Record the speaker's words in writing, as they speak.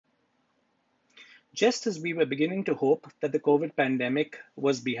Just as we were beginning to hope that the COVID pandemic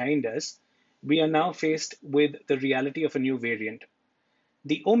was behind us, we are now faced with the reality of a new variant.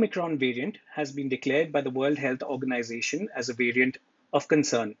 The Omicron variant has been declared by the World Health Organization as a variant of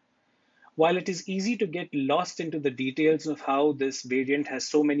concern. While it is easy to get lost into the details of how this variant has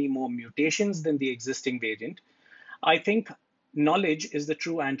so many more mutations than the existing variant, I think knowledge is the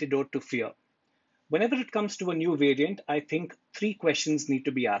true antidote to fear. Whenever it comes to a new variant, I think three questions need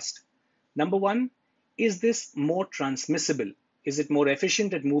to be asked. Number one, is this more transmissible? Is it more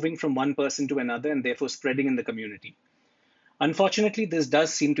efficient at moving from one person to another and therefore spreading in the community? Unfortunately, this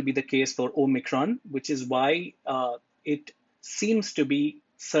does seem to be the case for Omicron, which is why it seems to be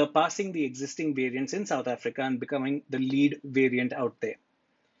surpassing the existing variants in South Africa and becoming the lead variant out there.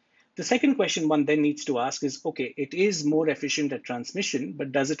 The second question one then needs to ask is, okay, it is more efficient at transmission,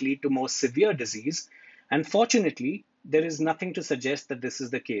 but does it lead to more severe disease? And fortunately, there is nothing to suggest that this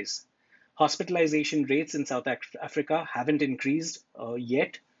is the case. Hospitalization rates in South Africa haven't increased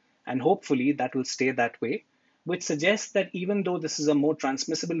yet, and hopefully that will stay that way, which suggests that even though this is a more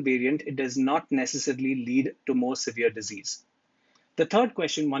transmissible variant, it does not necessarily lead to more severe disease. The third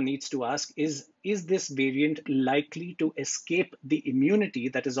question one needs to ask is this variant likely to escape the immunity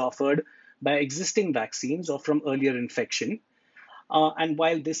that is offered by existing vaccines or from earlier infection? And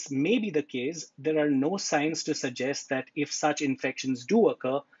while this may be the case, there are no signs to suggest that if such infections do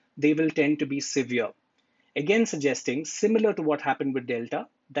occur, they will tend to be severe. Again, suggesting, similar to what happened with Delta,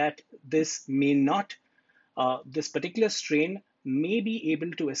 that this may not, this particular strain may be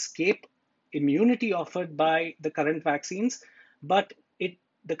able to escape immunity offered by the current vaccines, but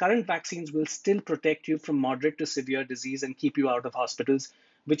the current vaccines will still protect you from moderate to severe disease and keep you out of hospitals,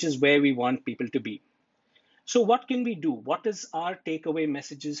 which is where we want people to be. So what can we do? What are our takeaway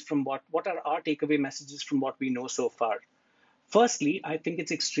messages from what we know so far? Firstly, I think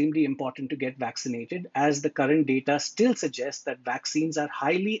it's extremely important to get vaccinated, as the current data still suggests that vaccines are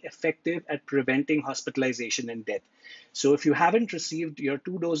highly effective at preventing hospitalization and death. So if you haven't received your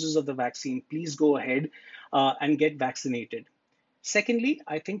 2 doses of the vaccine, please go ahead and get vaccinated. Secondly,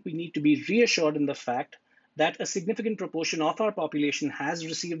 I think we need to be reassured in the fact that a significant proportion of our population has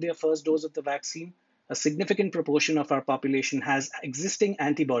received their first dose of the vaccine. A significant proportion of our population has existing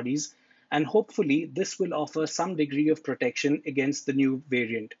antibodies, and hopefully this will offer some degree of protection against the new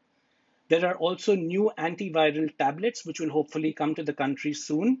variant. There are also new antiviral tablets which will hopefully come to the country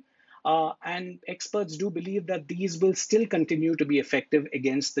soon. And experts do believe that these will still continue to be effective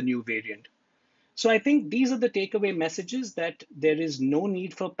against the new variant. So I think these are the takeaway messages, that there is no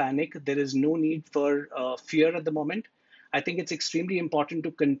need for panic. There is no need for fear at the moment. I think it's extremely important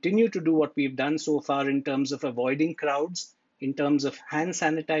to continue to do what we've done so far in terms of avoiding crowds, in terms of hand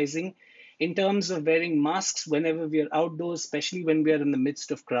sanitizing, in terms of wearing masks whenever we are outdoors, especially when we are in the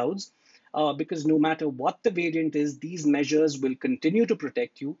midst of crowds, because no matter what the variant is, these measures will continue to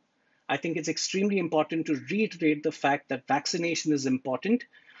protect you. I think it's extremely important to reiterate the fact that vaccination is important.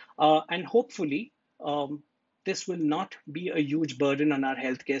 And hopefully, this will not be a huge burden on our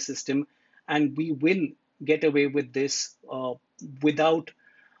healthcare system, and we will get away with this without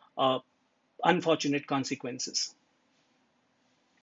unfortunate consequences.